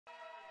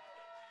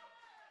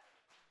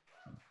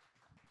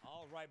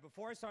right,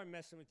 before I start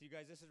messing with you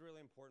guys, this is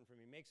really important for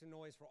me. Make some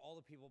noise for all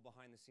the people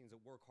behind the scenes that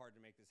work hard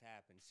to make this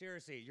happen.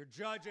 Seriously, your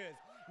judges,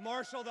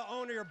 Marshall, the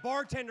owner, your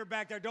bartender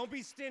back there, don't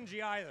be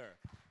stingy either.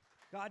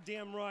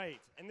 Goddamn right.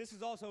 And this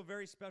is also a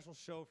very special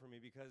show for me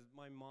because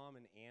my mom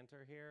and aunt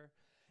are here.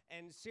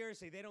 And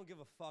seriously, they don't give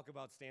a fuck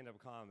about stand-up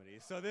comedy.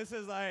 So this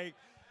is like,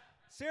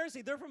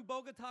 seriously, they're from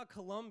Bogota,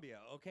 Colombia,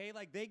 okay?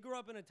 Like, they grew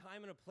up in a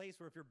time and a place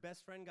where if your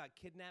best friend got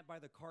kidnapped by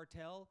the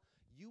cartel,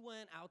 you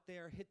went out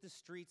there, hit the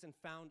streets, and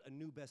found a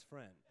new best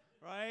friend,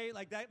 right?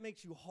 Like, that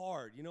makes you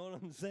hard, you know what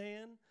I'm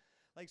saying?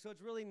 Like, so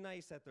it's really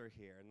nice that they're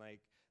here, and,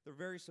 like, they're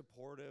very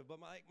supportive, but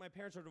my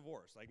parents are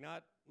divorced. Like,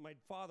 my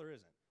father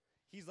isn't.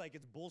 He's like,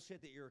 it's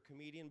bullshit that you're a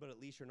comedian, but at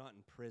least you're not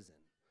in prison,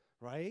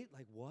 right?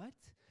 Like, what?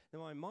 Now,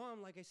 my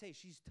mom, like I say,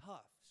 she's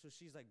tough. So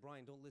she's like,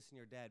 Brian, don't listen to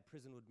your dad.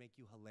 Prison would make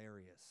you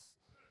hilarious.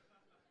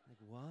 Like,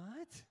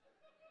 what?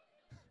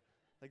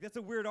 Like, that's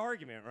a weird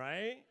argument,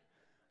 right?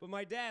 But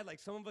my dad, like,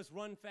 some of us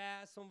run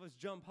fast, some of us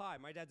jump high.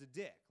 My dad's a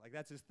dick. Like,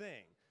 that's his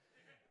thing.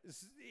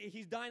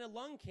 He's dying of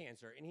lung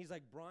cancer. And he's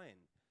like, Brian,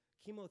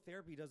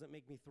 chemotherapy doesn't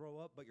make me throw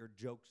up, but your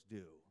jokes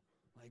do.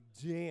 Like,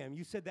 damn,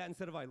 you said that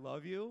instead of I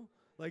love you?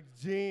 Like,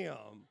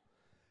 damn.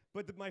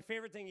 But my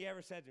favorite thing he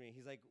ever said to me,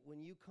 he's like,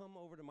 when you come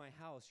over to my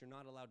house, you're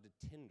not allowed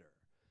to Tinder.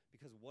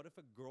 Because what if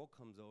a girl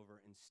comes over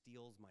and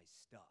steals my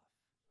stuff?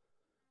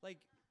 Like,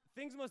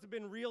 things must have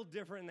been real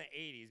different in the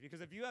 80s.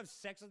 Because if you have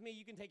sex with me,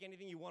 you can take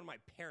anything you want in my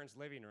parents'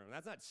 living room.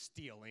 That's not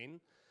stealing.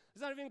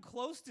 It's not even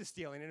close to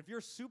stealing. And if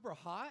you're super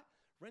hot,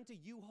 rent a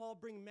U-Haul,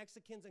 bring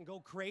Mexicans, and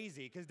go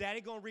crazy. Because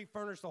daddy gonna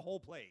refurnish the whole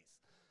place.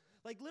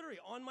 Like, literally,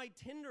 on my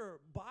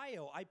Tinder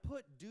bio, I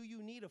put, do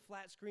you need a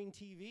flat screen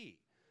TV?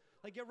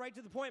 Like, get right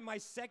to the point. My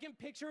second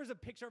picture is a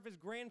picture of his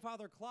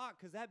grandfather clock,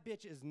 because that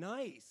bitch is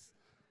nice.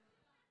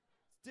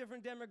 It's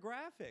different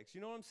demographics,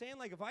 you know what I'm saying?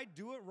 Like, if I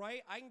do it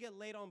right, I can get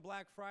laid on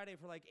Black Friday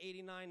for like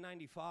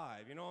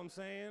 $89.95, you know what I'm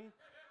saying?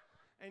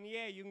 And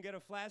yeah, you can get a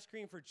flat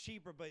screen for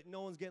cheaper, but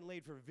no one's getting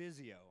laid for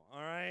Vizio,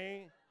 all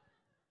right?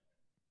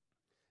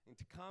 And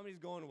comedy's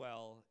going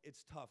well.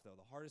 It's tough, though.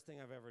 The hardest thing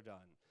I've ever done.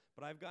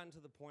 But I've gotten to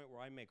the point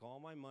where I make all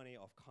my money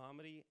off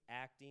comedy,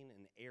 acting,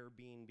 and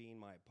Airbnb-ing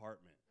my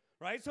apartment.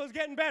 Right? So it's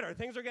getting better.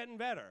 Things are getting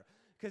better.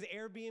 Because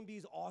Airbnb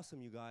is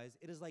awesome, you guys.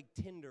 It is like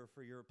Tinder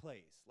for your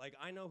place. Like,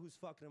 I know who's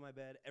fucking in my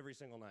bed every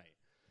single night.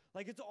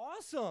 Like, it's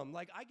awesome.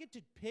 Like, I get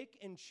to pick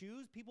and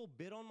choose. People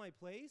bid on my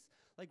place.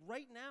 Like,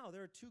 right now,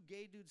 there are 2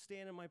 gay dudes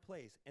staying in my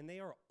place, and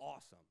they are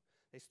awesome.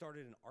 They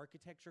started an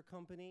architecture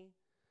company.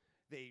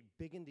 They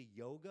big into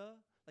yoga.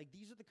 Like,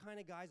 these are the kind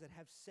of guys that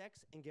have sex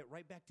and get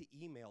right back to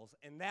emails,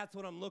 and that's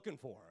what I'm looking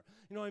for.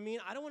 You know what I mean?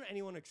 I don't want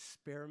anyone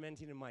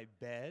experimenting in my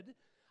bed.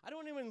 I don't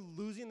want anyone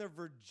losing their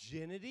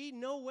virginity.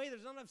 No way.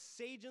 There's not enough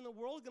sage in the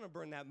world going to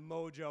burn that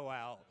mojo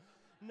out.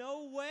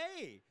 No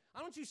way. I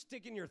don't you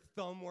stick in your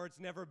thumb where it's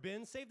never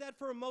been. Save that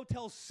for a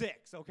Motel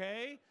 6,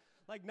 okay?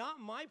 Like, not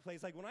my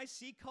place. Like, when I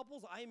see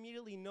couples, I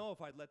immediately know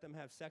if I'd let them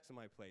have sex in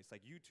my place.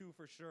 Like, you two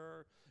for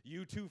sure.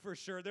 You two for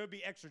sure. There would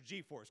be extra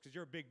G-force because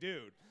you're a big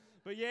dude.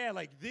 But yeah,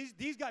 like,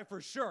 these guys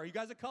for sure. Are you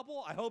guys a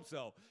couple? I hope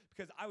so.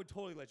 Because I would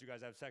totally let you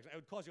guys have sex. It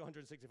would cost you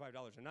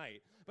 $165 a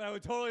night. But I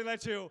would totally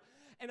let you.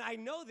 And I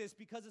know this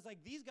because it's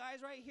like these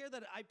guys right here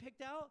that I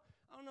picked out,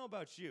 I don't know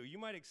about you. You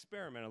might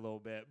experiment a little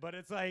bit. But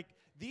it's like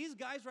these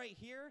guys right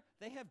here,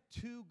 they have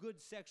 2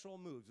 good sexual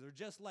moves. They're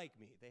just like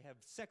me. They have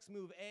sex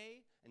move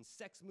A and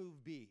sex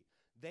move B.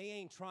 They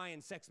ain't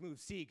trying sex move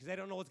C because they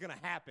don't know what's going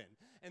to happen.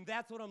 And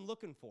that's what I'm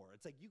looking for.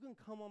 It's like, you can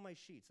come on my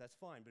sheets. That's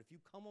fine. But if you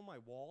come on my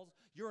walls,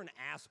 you're an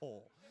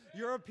asshole.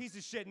 You're a piece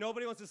of shit.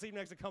 Nobody wants to sleep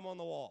next to come on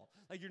the wall.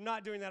 Like, you're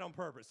not doing that on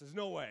purpose. There's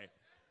no way.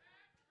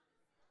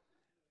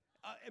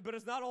 But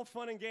it's not all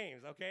fun and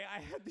games, okay? I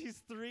had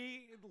these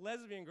 3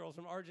 lesbian girls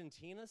from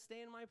Argentina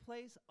stay in my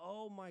place.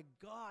 Oh, my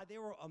God. They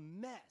were a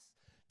mess.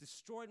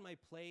 Destroyed my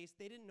place.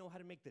 They didn't know how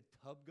to make the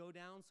tub go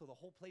down, so the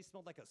whole place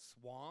smelled like a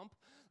swamp.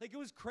 Like, it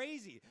was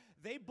crazy.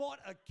 They bought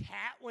a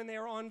cat when they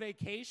were on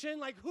vacation.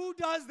 Like, who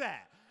does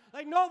that?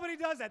 Like, nobody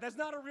does that. That's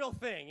not a real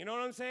thing. You know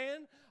what I'm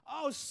saying?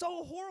 Oh,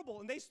 so horrible.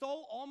 And they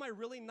stole all my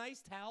really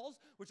nice towels,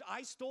 which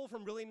I stole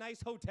from really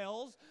nice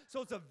hotels.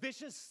 So it's a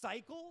vicious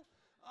cycle.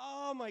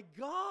 Oh, my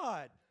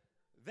God.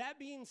 That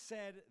being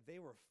said, they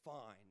were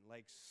fine.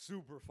 Like,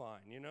 super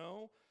fine, you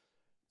know?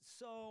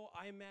 So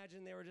I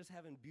imagine they were just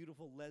having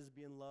beautiful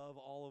lesbian love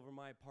all over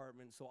my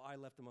apartment, so I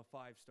left them a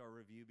 5-star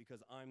review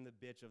because I'm the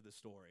bitch of the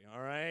story,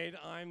 all right?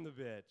 I'm the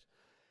bitch.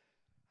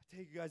 I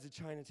take you guys to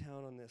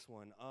Chinatown on this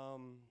one.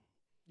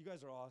 You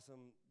guys are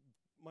awesome.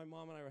 My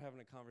mom and I were having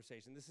a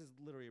conversation. This is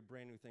literally a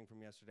brand new thing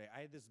from yesterday. I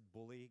had this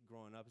bully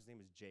growing up. His name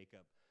was Jacob.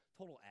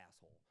 Total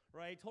asshole,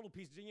 right? Total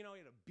piece of, you know, he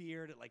had a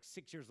beard at like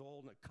 6 years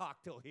old and a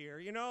cocktail here,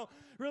 you know?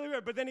 Really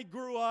weird. But then he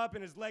grew up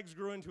and his legs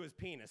grew into his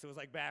penis. It was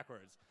like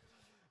backwards.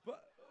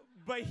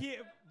 But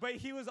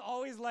he was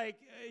always like,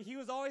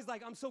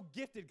 I'm so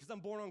gifted because I'm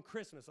born on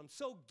Christmas. I'm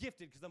so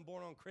gifted because I'm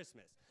born on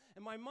Christmas.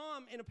 And my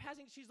mom, in a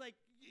passing, she's like,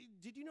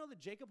 did you know that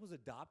Jacob was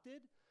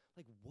adopted?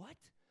 Like, what?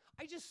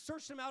 I just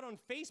searched him out on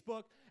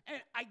Facebook,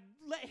 and I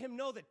let him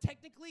know that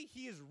technically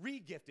he is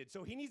re-gifted,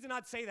 so he needs to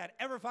not say that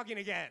ever fucking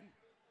again.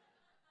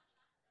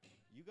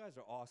 You guys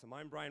are awesome.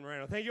 I'm Brian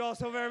Moreno. Thank you all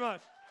so very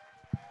much.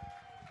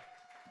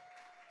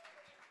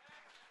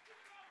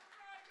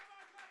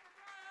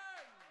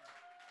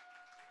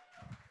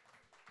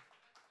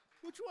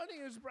 Which one of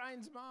you is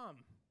Brian's mom?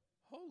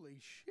 Holy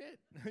shit.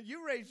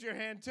 You raised your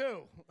hand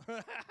too.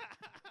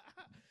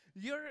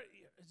 You're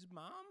his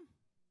mom?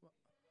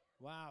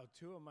 Wow,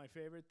 two of my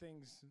favorite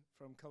things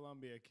from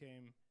Colombia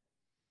came.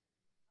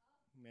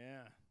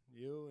 Yeah,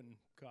 you and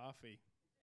coffee.